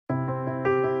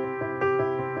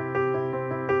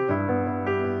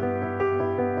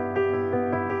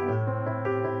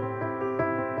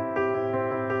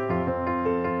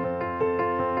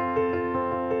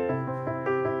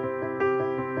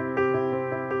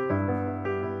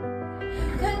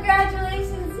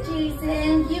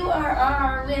Jason, you are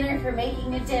our winner for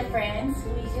making a difference.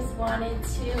 We just wanted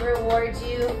to reward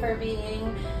you for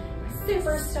being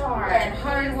superstar and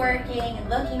hardworking and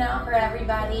looking out for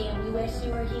everybody, and we wish you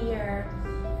were here.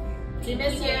 We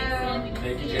miss you.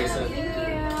 Thank you, Jason.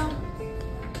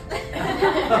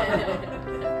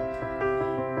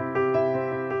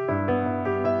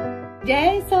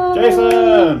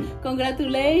 Jason!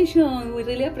 Congratulations! We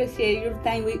really appreciate your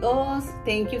time with us.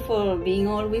 Thank you for being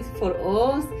always for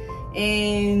us.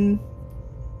 And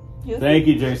thank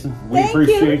you, Jason. We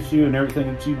appreciate you and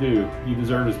everything that you do. You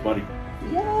deserve this, buddy.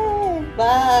 Yeah.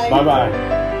 Bye. Bye-bye.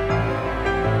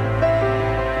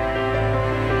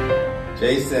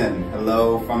 Jason,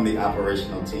 hello from the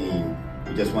operational team.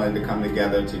 We just wanted to come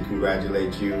together to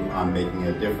congratulate you on Making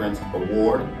a Difference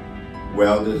award.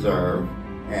 Well deserved.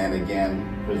 And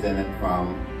again, presented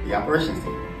from the operations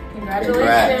team.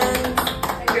 Congratulations.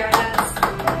 Congrats.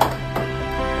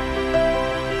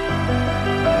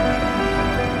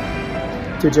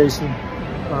 Dear Jason,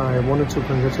 I wanted to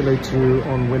congratulate you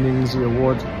on winning the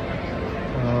award.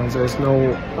 There's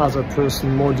no other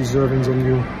person more deserving than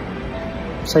you.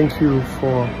 Thank you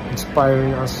for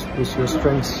inspiring us with your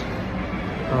strengths.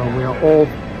 We are all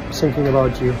thinking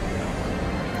about you.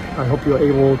 I hope you're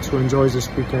able to enjoy this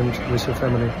weekend with your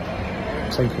family.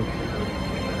 Thank you.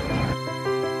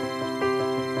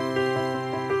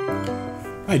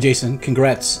 Hi Jason,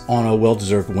 congrats on a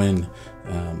well-deserved win.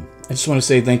 I just want to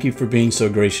say thank you for being so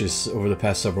gracious over the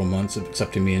past several months of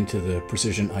accepting me into the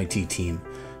Precision IT team.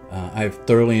 I've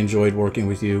thoroughly enjoyed working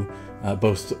with you,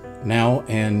 both now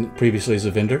and previously as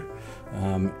a vendor,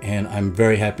 and I'm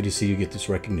very happy to see you get this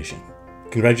recognition.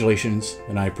 Congratulations,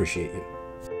 and I appreciate you.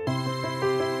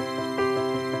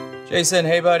 Jason,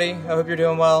 hey buddy, I hope you're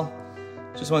doing well.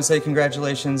 Just want to say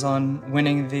congratulations on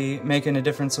winning the Making a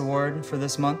Difference award for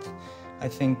this month. I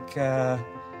think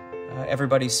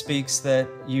everybody speaks that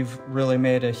you've really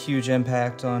made a huge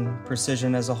impact on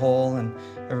Precision as a whole, and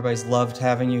everybody's loved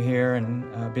having you here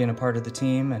and being a part of the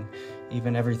team, and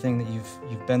even everything that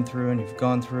you've been through and you've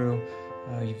gone through.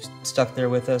 You've stuck there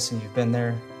with us and you've been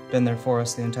there for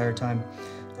us the entire time.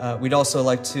 We'd also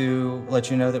like to let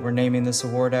you know that we're naming this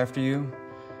award after you.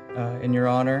 In your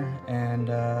honor, and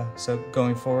so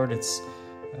going forward it's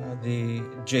the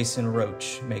Jason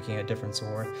Roach Making a Difference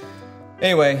Award.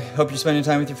 Anyway, hope you're spending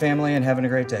time with your family and having a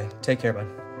great day. Take care, bud.